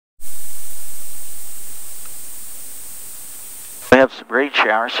have some rain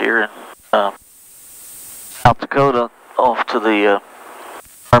showers here in South Dakota off to the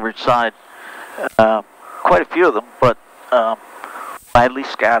starboard side. Quite a few of them, but widely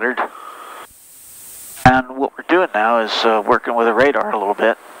scattered. And what we're doing now is working with a radar a little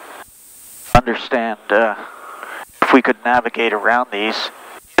bit. Understand if we could navigate around these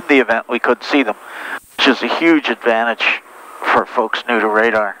in the event we couldn't see them, which is a huge advantage for folks new to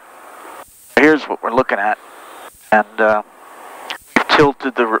radar. Here's what we're looking at, and we've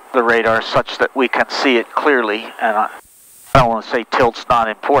tilted the radar such that we can see it clearly. And I don't want to say tilt's not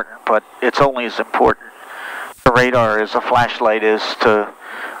important, but it's only as important to radar as a flashlight is to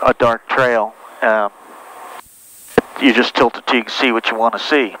a dark trail. You just tilt it till you can see what you want to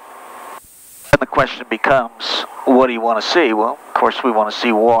see. And the question becomes, what do you want to see? Well, of course we want to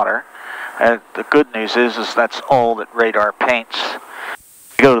see water. The good news is that's all that radar paints.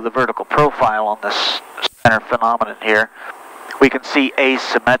 If you go to the vertical profile on this center phenomenon here, we can see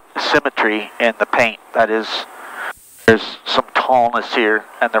asymmetry in the paint. That is, there's some tallness here,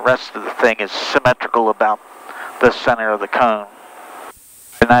 and the rest of the thing is symmetrical about the center of the cone.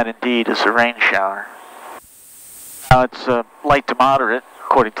 And that indeed is a rain shower. Now it's light to moderate,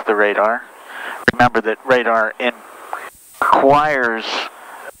 according to the radar. Remember that radar acquires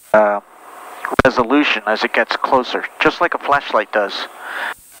resolution as it gets closer, just like a flashlight does,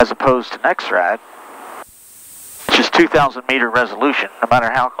 as opposed to NEXRAD, which is 2,000 meter resolution, no matter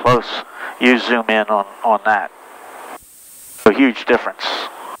how close you zoom in on that. So huge difference.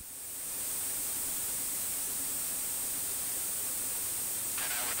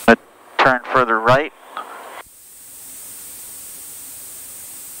 Turn further right.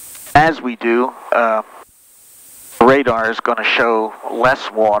 As we do, the radar is going to show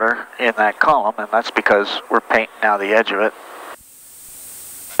less water in that column, and that's because we're painting now the edge of it.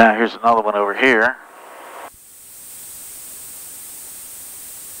 Now here's another one over here.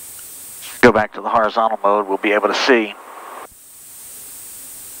 Go back to the horizontal mode, we'll be able to see.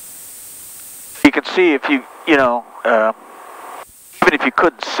 You can see if you even if you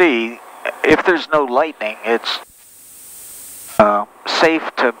couldn't see, if there's no lightning, it's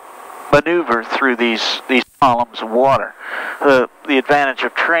safe to maneuver through these columns of water. The advantage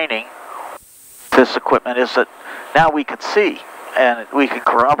of training this equipment is that now we can see, and we can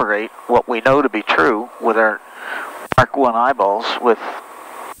corroborate what we know to be true with our Mark I eyeballs with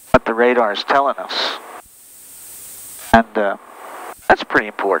what the radar is telling us. And that's pretty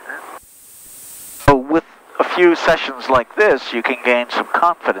important. So with a few sessions like this, you can gain some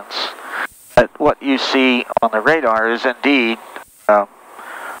confidence that what you see on the radar is indeed not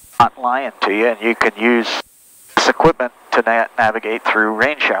lying to you, and you can use this equipment to navigate through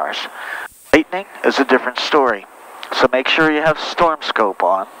rain showers. Lightning is a different story. So make sure you have storm scope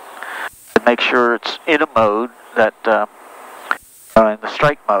on, and make sure it's in a mode that, in the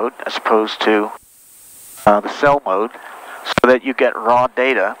strike mode, as opposed to the cell mode, so that you get raw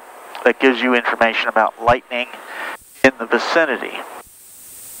data that gives you information about lightning in the vicinity.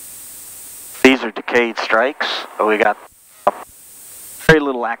 These are decayed strikes. So we got very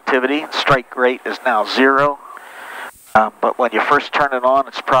little activity. Strike rate is now 0. But when you first turn it on,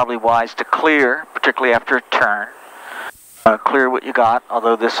 it's probably wise to clear, particularly after a turn. Clear what you got,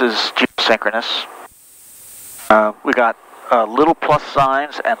 although this is geosynchronous. We got little plus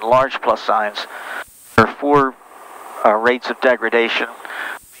signs and large plus signs. There are 4 rates of degradation.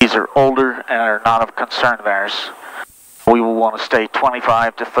 These are older and are not of concern of ours. We will want to stay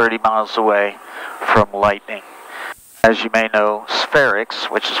 25 to 30 miles away from lightning. As you may know, spherics,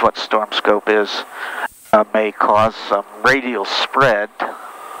 which is what storm scope is, may cause some radial spread,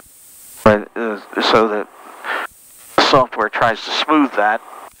 so that the software tries to smooth that.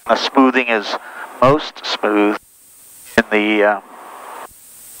 Smoothing is most smooth in the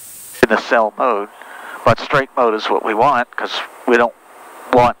cell mode, but strike mode is what we want, because we don't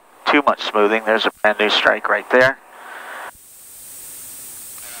want too much smoothing. There's a brand new strike right there.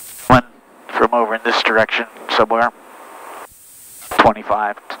 One from over in this direction somewhere,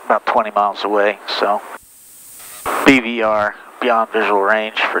 25, about 20 miles away. So BVR, beyond visual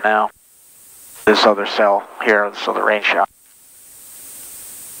range for now. This other cell here, this other range shot.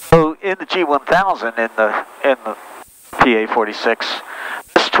 So in the G1000, in the PA46,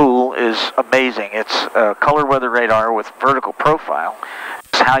 this tool is amazing. It's a color weather radar with vertical profile.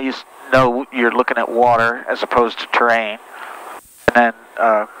 It's how you know you're looking at water as opposed to terrain. And then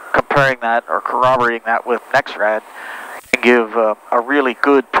comparing that or corroborating that with NEXRAD can give a really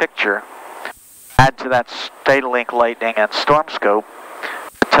good picture. Add to that data link lightning and storm scope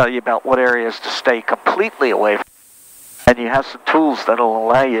to tell you about what areas to stay completely away from. And you have some tools that will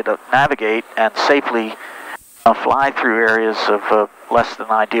allow you to navigate and safely fly through areas of less than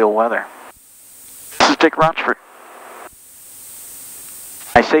ideal weather. This is Dick Rochfort.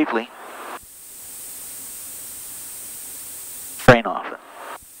 Fly safely. Train often.